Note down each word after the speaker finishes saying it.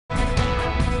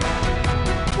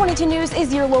22 News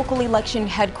is your local election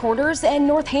headquarters, and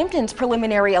Northampton's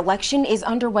preliminary election is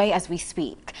underway as we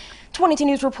speak. 22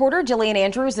 News reporter Jillian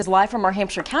Andrews is live from our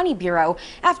Hampshire County Bureau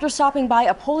after stopping by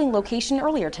a polling location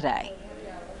earlier today.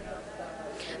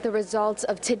 The results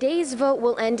of today's vote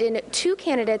will end in 2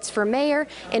 candidates for mayor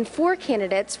and 4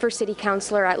 candidates for city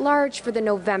councilor at large for the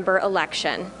November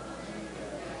election.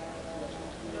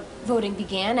 Voting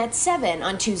began at 7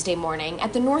 on Tuesday morning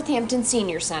at the Northampton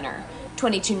Senior Center.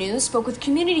 22 News spoke with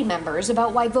community members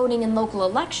about why voting in local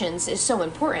elections is so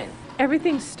important.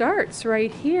 Everything starts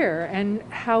right here, and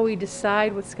how we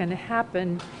decide what's going to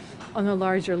happen on a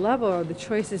larger level are the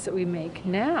choices that we make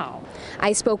now.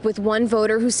 I spoke with one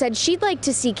voter who said she'd like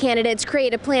to see candidates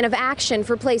create a plan of action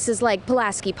for places like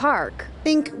Pulaski Park. I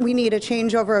think we need a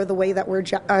changeover of the way that we're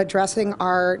addressing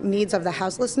our needs of the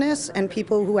houselessness and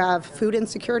people who have food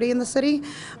insecurity in the city.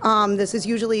 This is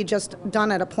usually just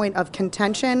done at a point of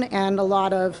contention and a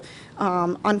lot of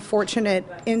unfortunate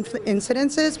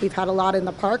incidences. We've had a lot in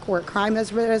the park where crime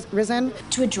has risen.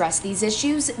 To address these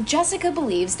issues, Jessica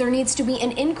believes there needs to be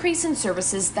an increase in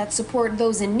services that support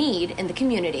those in need in the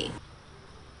community.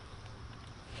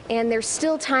 And there's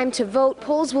still time to vote.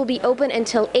 Polls will be open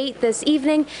until 8 this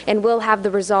evening, and we'll have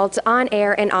the results on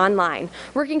air and online.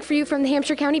 Working for you from the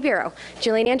Hampshire County Bureau,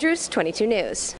 Jillian Andrews, 22 News.